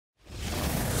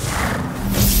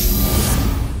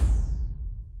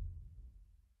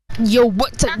Yo,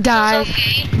 what's up, guys?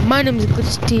 My name is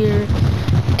Glitch,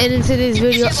 and in today's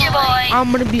video,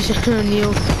 I'm gonna be showing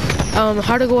you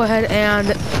how to go ahead and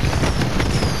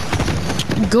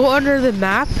go under the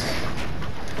map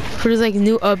for this like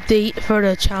new update for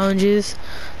the challenges,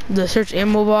 the search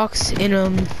ammo box in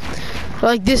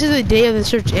like this is the day of the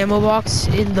search ammo box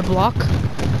in the block.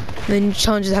 The new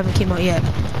challenges haven't came out yet.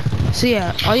 So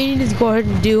yeah, all you need to go ahead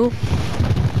and do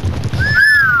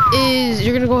is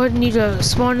you're gonna go ahead and need to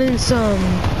spawn in some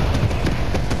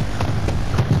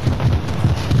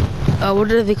what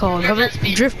are they called?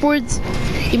 Drift boards?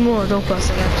 Even more, don't cost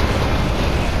like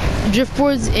actually. Drift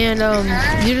boards, and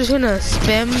you're just gonna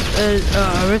spam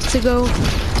a rift to go,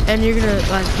 and you're gonna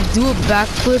like do a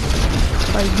backflip,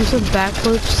 like do some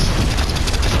backflips,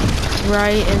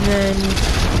 right? And then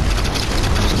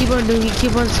just keep on doing it,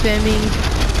 keep on spamming.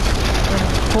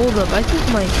 Hold up, I think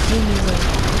my thing is like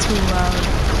too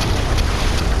loud.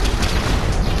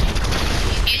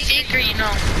 Or you know?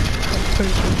 I'm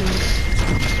pretty sure it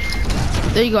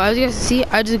is. There you go. As you guys can see,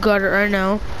 I just got it right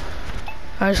now.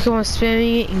 I just keep on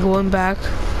spamming it and going back,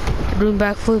 doing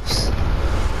backflips,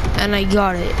 and I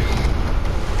got it.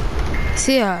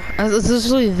 So yeah, it's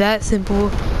literally that simple.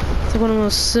 It's like one of the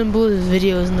most simplest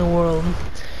videos in the world.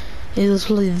 It's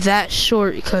literally that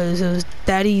short because it was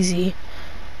that easy.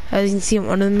 As you can see, I'm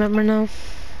under the map right now.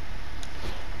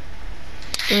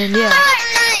 And yeah.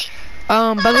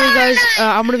 By the way, guys,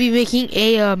 I'm gonna be making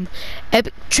a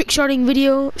epic trick shotting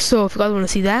video. So if you guys want to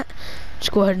see that,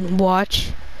 just go ahead and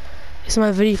watch. It's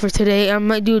my video for today. I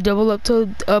might do a double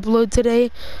upload today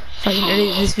if I can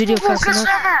edit this video fast enough.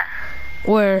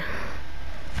 Where?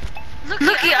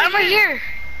 Looky, I'm right here.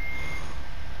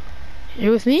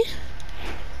 You're with me?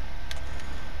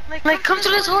 Like come to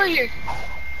this hole here.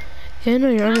 Yeah, no,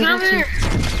 you're Get under over here.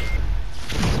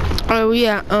 Alright, well,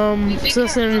 yeah, so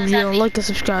that's the end of the video. Like and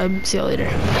subscribe. See y'all later.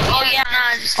 Oh yeah,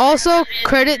 nah, Also,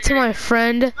 credit to my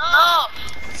friend.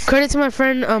 Credit to my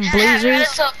friend,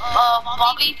 Blazers.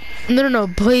 Bobby. No,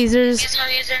 Blazers.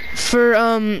 For,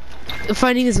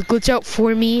 finding this glitch out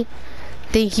for me.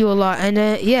 Thank you a lot.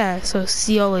 And, yeah, so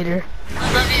see y'all later.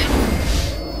 I love you.